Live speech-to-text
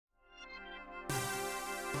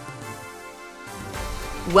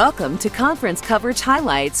Welcome to Conference Coverage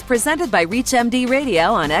Highlights presented by ReachMD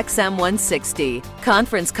Radio on XM 160.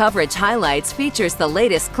 Conference Coverage Highlights features the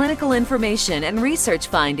latest clinical information and research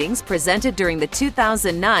findings presented during the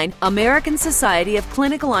 2009 American Society of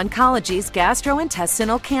Clinical Oncology's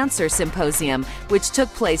Gastrointestinal Cancer Symposium, which took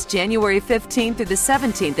place January 15th through the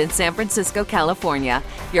 17th in San Francisco, California.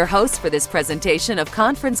 Your hosts for this presentation of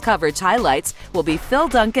Conference Coverage Highlights will be Phil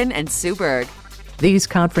Duncan and Sue Berg. These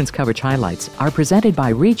conference coverage highlights are presented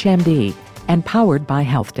by ReachMD and powered by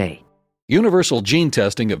Health Day. Universal gene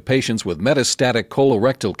testing of patients with metastatic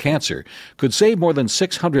colorectal cancer could save more than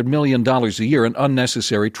 $600 million a year in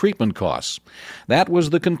unnecessary treatment costs. That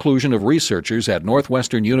was the conclusion of researchers at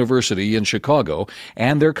Northwestern University in Chicago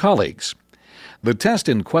and their colleagues. The test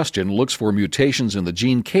in question looks for mutations in the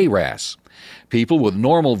gene KRAS. People with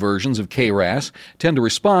normal versions of KRAS tend to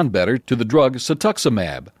respond better to the drug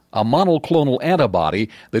cetuximab, a monoclonal antibody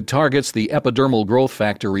that targets the epidermal growth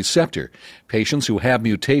factor receptor. Patients who have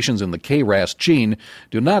mutations in the KRAS gene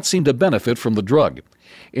do not seem to benefit from the drug.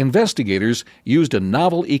 Investigators used a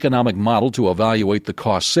novel economic model to evaluate the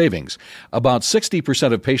cost savings. About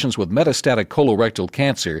 60% of patients with metastatic colorectal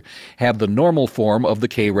cancer have the normal form of the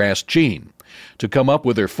KRAS gene. To come up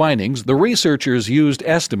with their findings, the researchers used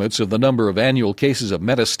estimates of the number of annual cases of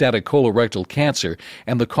metastatic colorectal cancer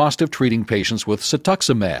and the cost of treating patients with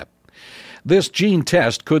cetuximab. This gene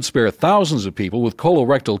test could spare thousands of people with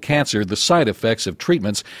colorectal cancer the side effects of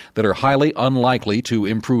treatments that are highly unlikely to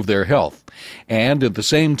improve their health. And at the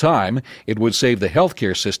same time, it would save the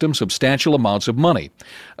healthcare system substantial amounts of money.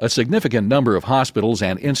 A significant number of hospitals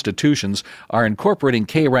and institutions are incorporating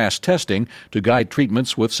KRAS testing to guide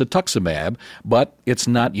treatments with cetuximab, but it's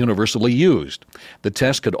not universally used. The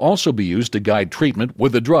test could also be used to guide treatment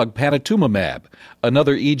with the drug panitumumab,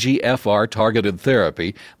 another EGFR-targeted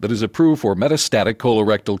therapy that is approved for metastatic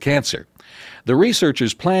colorectal cancer. The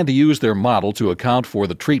researchers plan to use their model to account for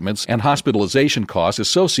the treatments and hospitalization costs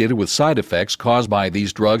associated with side effects caused by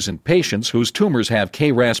these drugs in patients whose tumors have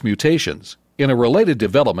KRAS mutations. In a related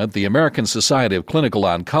development, the American Society of Clinical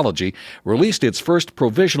Oncology released its first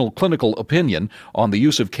provisional clinical opinion on the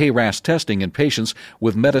use of KRAS testing in patients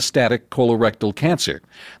with metastatic colorectal cancer.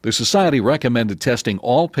 The society recommended testing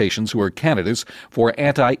all patients who are candidates for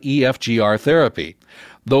anti-EGFR therapy.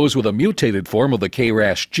 Those with a mutated form of the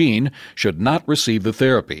KRAS gene should not receive the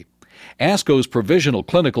therapy. ASCO's provisional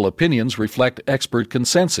clinical opinions reflect expert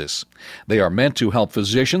consensus. They are meant to help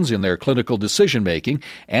physicians in their clinical decision-making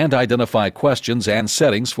and identify questions and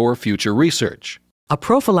settings for future research. A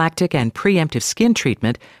prophylactic and preemptive skin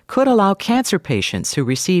treatment could allow cancer patients who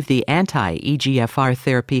receive the anti-EGFR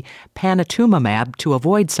therapy panitumumab to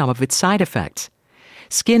avoid some of its side effects.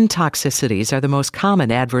 Skin toxicities are the most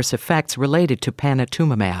common adverse effects related to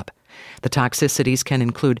panitumumab. The toxicities can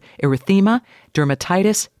include erythema,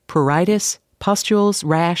 dermatitis, pruritus, pustules,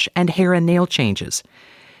 rash, and hair and nail changes.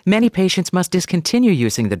 Many patients must discontinue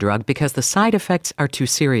using the drug because the side effects are too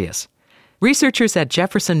serious. Researchers at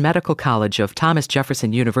Jefferson Medical College of Thomas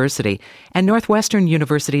Jefferson University and Northwestern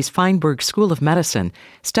University's Feinberg School of Medicine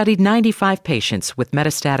studied 95 patients with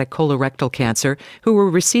metastatic colorectal cancer who were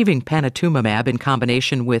receiving panitumumab in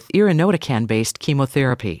combination with irinotecan-based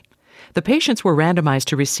chemotherapy. The patients were randomized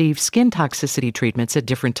to receive skin toxicity treatments at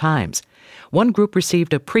different times. One group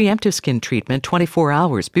received a preemptive skin treatment 24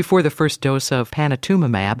 hours before the first dose of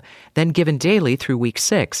panitumumab, then given daily through week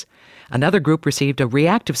 6. Another group received a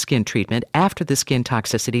reactive skin treatment after the skin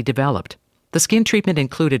toxicity developed. The skin treatment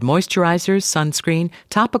included moisturizers, sunscreen,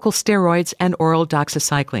 topical steroids, and oral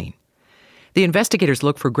doxycycline. The investigators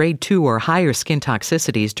looked for grade 2 or higher skin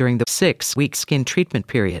toxicities during the 6-week skin treatment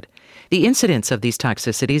period. The incidence of these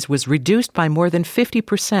toxicities was reduced by more than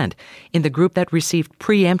 50% in the group that received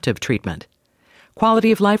preemptive treatment.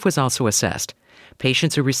 Quality of life was also assessed.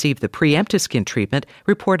 Patients who received the preemptive skin treatment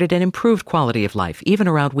reported an improved quality of life, even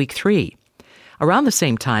around week 3. Around the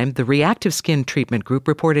same time, the reactive skin treatment group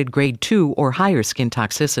reported grade 2 or higher skin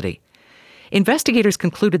toxicity. Investigators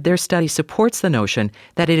concluded their study supports the notion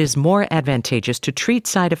that it is more advantageous to treat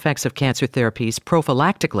side effects of cancer therapies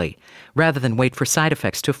prophylactically rather than wait for side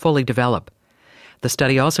effects to fully develop. The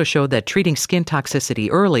study also showed that treating skin toxicity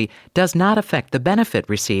early does not affect the benefit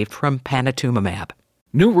received from panitumumab.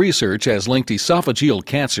 New research has linked esophageal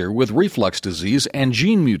cancer with reflux disease and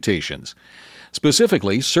gene mutations.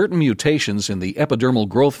 Specifically, certain mutations in the epidermal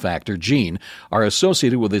growth factor gene are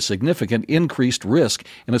associated with a significant increased risk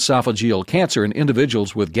in esophageal cancer in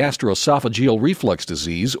individuals with gastroesophageal reflux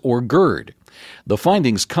disease, or GERD. The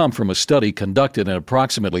findings come from a study conducted in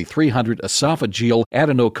approximately 300 esophageal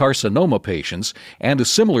adenocarcinoma patients and a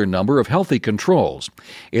similar number of healthy controls.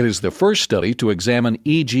 It is the first study to examine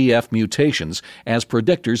EGF mutations as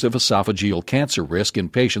predictors of esophageal cancer risk in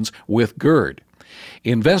patients with GERD.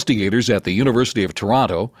 Investigators at the University of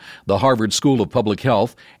Toronto, the Harvard School of Public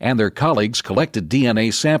Health, and their colleagues collected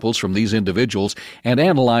DNA samples from these individuals and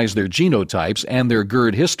analyzed their genotypes and their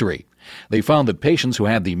GERD history. They found that patients who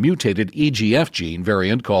had the mutated EGF gene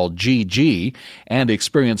variant called GG and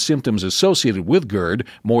experienced symptoms associated with GERD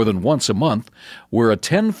more than once a month were a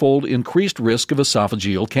 10-fold increased risk of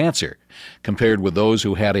esophageal cancer, compared with those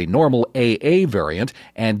who had a normal AA variant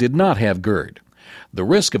and did not have GERD. The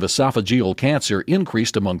risk of esophageal cancer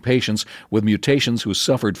increased among patients with mutations who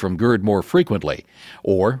suffered from GERD more frequently,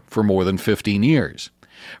 or for more than 15 years.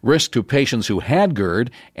 Risk to patients who had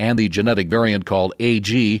GERD and the genetic variant called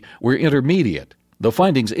AG were intermediate. The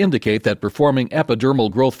findings indicate that performing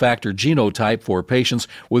epidermal growth factor genotype for patients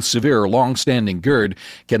with severe long-standing GERD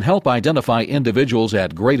can help identify individuals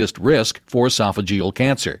at greatest risk for esophageal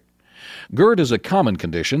cancer. GERD is a common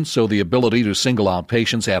condition, so the ability to single out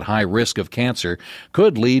patients at high risk of cancer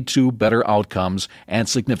could lead to better outcomes and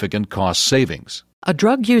significant cost savings. A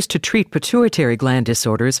drug used to treat pituitary gland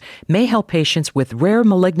disorders may help patients with rare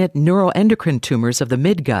malignant neuroendocrine tumors of the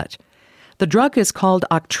midgut. The drug is called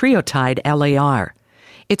octreotide LAR.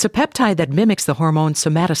 It's a peptide that mimics the hormone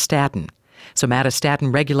somatostatin.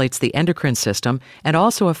 Somatostatin regulates the endocrine system and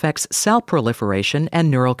also affects cell proliferation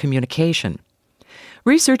and neural communication.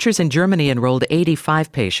 Researchers in Germany enrolled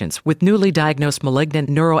 85 patients with newly diagnosed malignant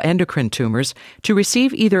neuroendocrine tumors to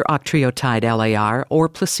receive either octreotide LAR or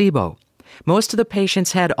placebo. Most of the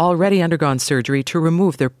patients had already undergone surgery to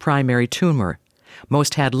remove their primary tumor.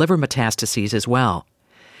 Most had liver metastases as well.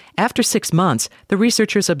 After 6 months, the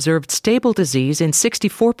researchers observed stable disease in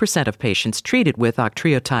 64% of patients treated with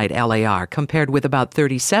octreotide LAR, compared with about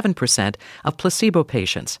 37% of placebo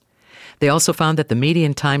patients. They also found that the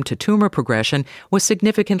median time to tumor progression was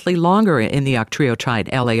significantly longer in the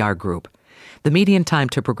octreotide LAR group. The median time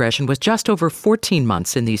to progression was just over 14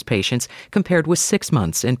 months in these patients, compared with 6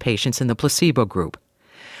 months in patients in the placebo group.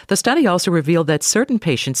 The study also revealed that certain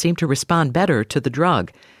patients seemed to respond better to the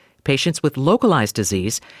drug. Patients with localized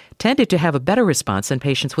disease tended to have a better response than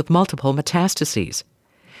patients with multiple metastases.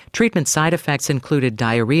 Treatment side effects included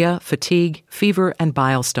diarrhea, fatigue, fever, and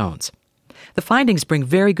bile stones. The findings bring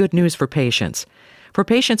very good news for patients. For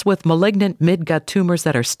patients with malignant midgut tumors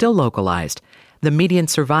that are still localized, the median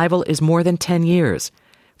survival is more than 10 years.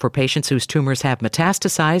 For patients whose tumors have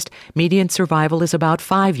metastasized, median survival is about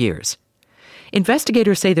 5 years.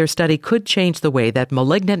 Investigators say their study could change the way that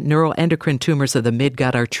malignant neuroendocrine tumors of the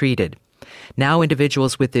midgut are treated. Now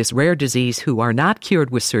individuals with this rare disease who are not cured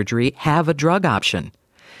with surgery have a drug option.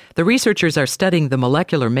 The researchers are studying the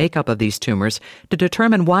molecular makeup of these tumors to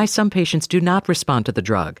determine why some patients do not respond to the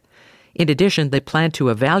drug. In addition, they plan to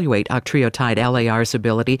evaluate octreotide LAR's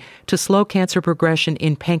ability to slow cancer progression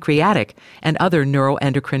in pancreatic and other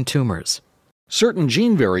neuroendocrine tumors. Certain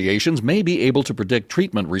gene variations may be able to predict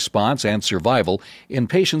treatment response and survival in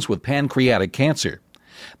patients with pancreatic cancer.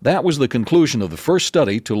 That was the conclusion of the first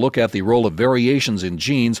study to look at the role of variations in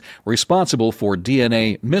genes responsible for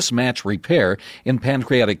DNA mismatch repair in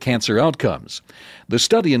pancreatic cancer outcomes. The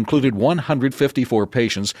study included 154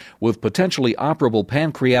 patients with potentially operable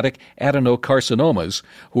pancreatic adenocarcinomas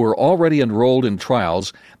who were already enrolled in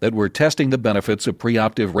trials that were testing the benefits of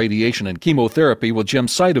preoperative radiation and chemotherapy with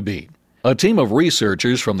gemcitabine. A team of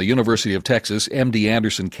researchers from the University of Texas MD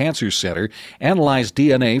Anderson Cancer Center analyzed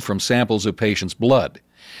DNA from samples of patients' blood.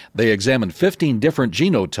 They examined 15 different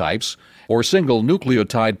genotypes, or single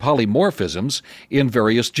nucleotide polymorphisms, in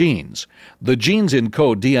various genes. The genes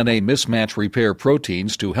encode DNA mismatch repair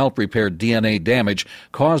proteins to help repair DNA damage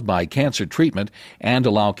caused by cancer treatment and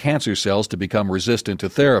allow cancer cells to become resistant to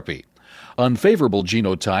therapy. Unfavorable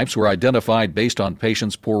genotypes were identified based on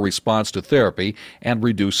patients' poor response to therapy and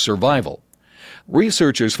reduced survival.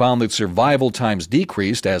 Researchers found that survival times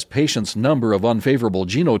decreased as patients' number of unfavorable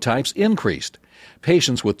genotypes increased.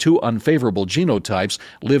 Patients with 2 unfavorable genotypes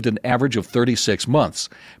lived an average of 36 months.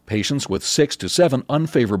 Patients with 6 to 7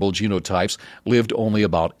 unfavorable genotypes lived only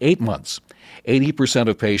about 8 months. 80%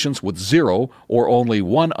 of patients with 0 or only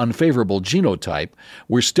 1 unfavorable genotype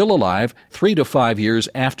were still alive 3 to 5 years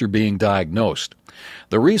after being diagnosed.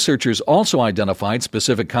 The researchers also identified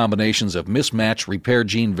specific combinations of mismatch repair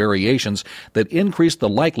gene variations that increased the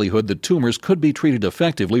likelihood that tumors could be treated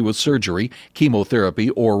effectively with surgery, chemotherapy,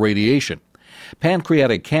 or radiation.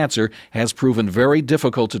 Pancreatic cancer has proven very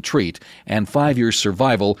difficult to treat, and 5-year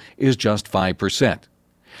survival is just 5%.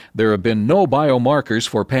 There have been no biomarkers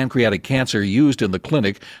for pancreatic cancer used in the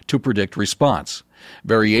clinic to predict response.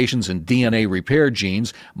 Variations in DNA repair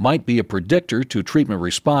genes might be a predictor to treatment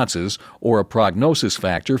responses or a prognosis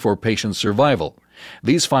factor for patient survival.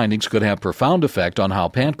 These findings could have profound effect on how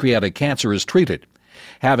pancreatic cancer is treated.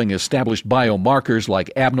 Having established biomarkers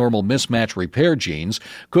like abnormal mismatch repair genes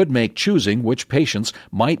could make choosing which patients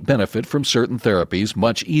might benefit from certain therapies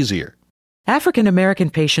much easier. African American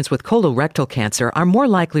patients with colorectal cancer are more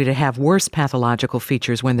likely to have worse pathological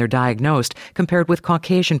features when they're diagnosed compared with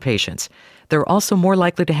Caucasian patients. They're also more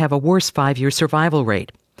likely to have a worse 5-year survival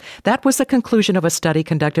rate. That was the conclusion of a study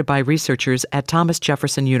conducted by researchers at Thomas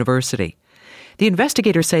Jefferson University. The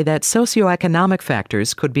investigators say that socioeconomic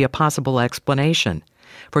factors could be a possible explanation.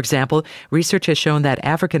 For example, research has shown that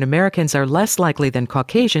African Americans are less likely than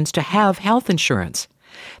Caucasians to have health insurance.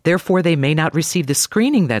 Therefore, they may not receive the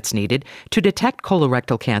screening that's needed to detect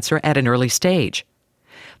colorectal cancer at an early stage.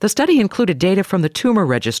 The study included data from the tumor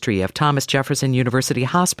registry of Thomas Jefferson University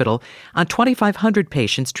Hospital on 2,500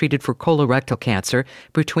 patients treated for colorectal cancer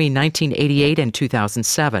between 1988 and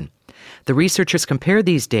 2007. The researchers compared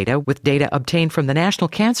these data with data obtained from the National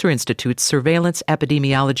Cancer Institute's Surveillance,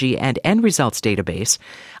 Epidemiology, and End Results database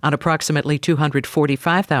on approximately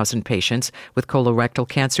 245,000 patients with colorectal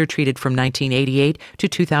cancer treated from 1988 to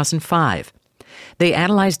 2005. They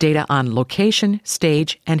analyzed data on location,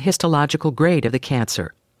 stage, and histological grade of the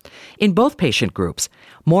cancer. In both patient groups,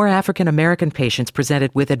 more African American patients presented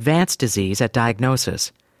with advanced disease at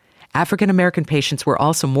diagnosis. African American patients were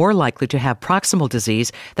also more likely to have proximal disease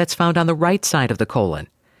that's found on the right side of the colon.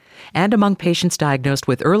 And among patients diagnosed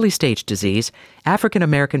with early-stage disease, African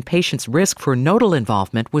American patients' risk for nodal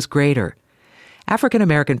involvement was greater. African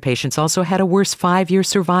American patients also had a worse 5-year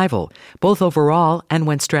survival, both overall and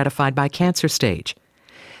when stratified by cancer stage.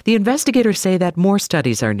 The investigators say that more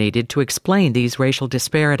studies are needed to explain these racial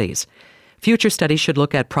disparities. Future studies should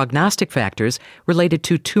look at prognostic factors related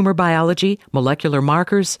to tumor biology, molecular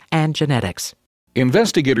markers, and genetics.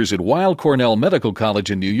 Investigators at Weill Cornell Medical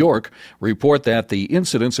College in New York report that the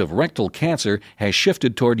incidence of rectal cancer has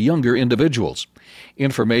shifted toward younger individuals.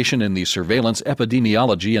 Information in the Surveillance,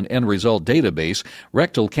 Epidemiology, and End Result database,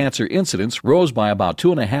 rectal cancer incidence rose by about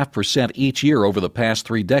 2.5% each year over the past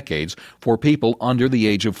 3 decades for people under the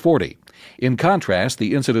age of 40. In contrast,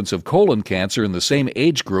 the incidence of colon cancer in the same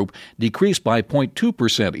age group decreased by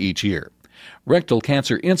 0.2% each year. Rectal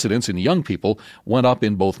cancer incidence in young people went up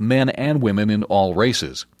in both men and women in all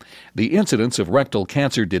races. The incidence of rectal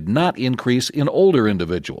cancer did not increase in older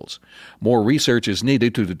individuals. More research is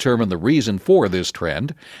needed to determine the reason for this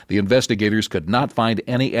trend. The investigators could not find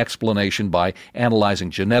any explanation by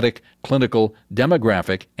analyzing genetic, clinical,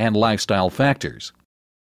 demographic, and lifestyle factors.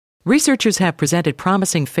 Researchers have presented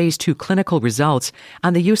promising Phase 2 clinical results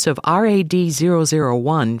on the use of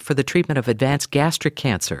RAD-001 for the treatment of advanced gastric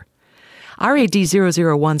cancer.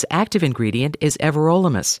 RAD-001's active ingredient is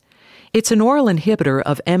everolimus. It's an oral inhibitor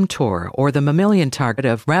of mTOR, or the mammalian target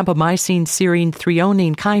of rapamycin serine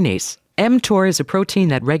threonine kinase. mTOR is a protein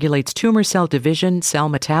that regulates tumor cell division, cell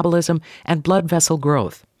metabolism, and blood vessel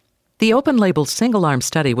growth. The open-label single-arm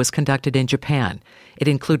study was conducted in Japan. It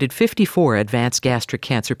included 54 advanced gastric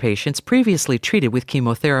cancer patients previously treated with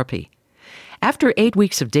chemotherapy. After 8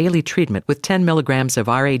 weeks of daily treatment with 10 milligrams of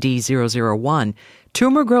RAD-001,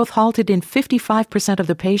 tumor growth halted in 55% of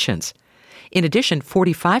the patients. In addition,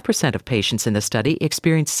 45% of patients in the study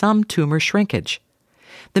experienced some tumor shrinkage.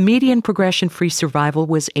 The median progression-free survival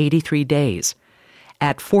was 83 days.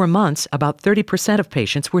 At 4 months, about 30% of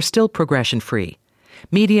patients were still progression-free.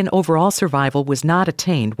 Median overall survival was not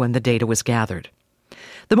attained when the data was gathered.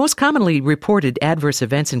 The most commonly reported adverse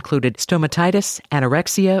events included stomatitis,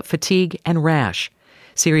 anorexia, fatigue, and rash.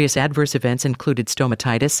 Serious adverse events included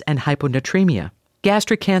stomatitis and hyponatremia.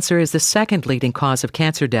 Gastric cancer is the second leading cause of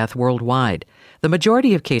cancer death worldwide. The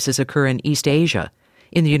majority of cases occur in East Asia.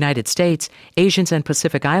 In the United States, Asians and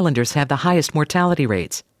Pacific Islanders have the highest mortality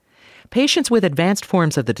rates. Patients with advanced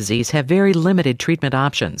forms of the disease have very limited treatment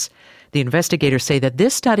options. The investigators say that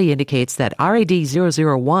this study indicates that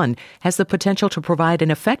RAD-001 has the potential to provide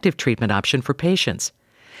an effective treatment option for patients.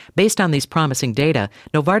 Based on these promising data,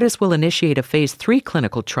 Novartis will initiate a Phase 3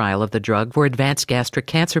 clinical trial of the drug for advanced gastric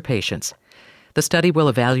cancer patients. The study will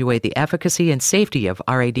evaluate the efficacy and safety of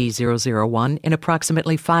RAD-001 in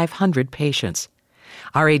approximately 500 patients.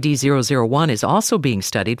 RAD-001 is also being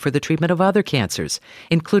studied for the treatment of other cancers,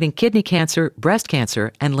 including kidney cancer, breast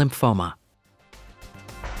cancer, and lymphoma.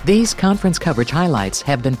 These conference coverage highlights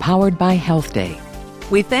have been powered by Health Day.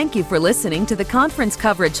 We thank you for listening to the conference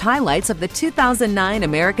coverage highlights of the 2009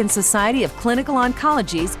 American Society of Clinical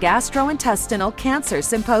Oncology's Gastrointestinal Cancer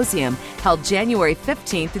Symposium, held January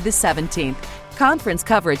 15th through the 17th. Conference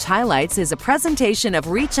Coverage Highlights is a presentation of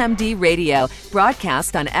ReachMD Radio,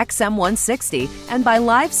 broadcast on XM 160 and by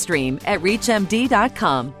live stream at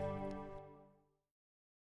reachmd.com.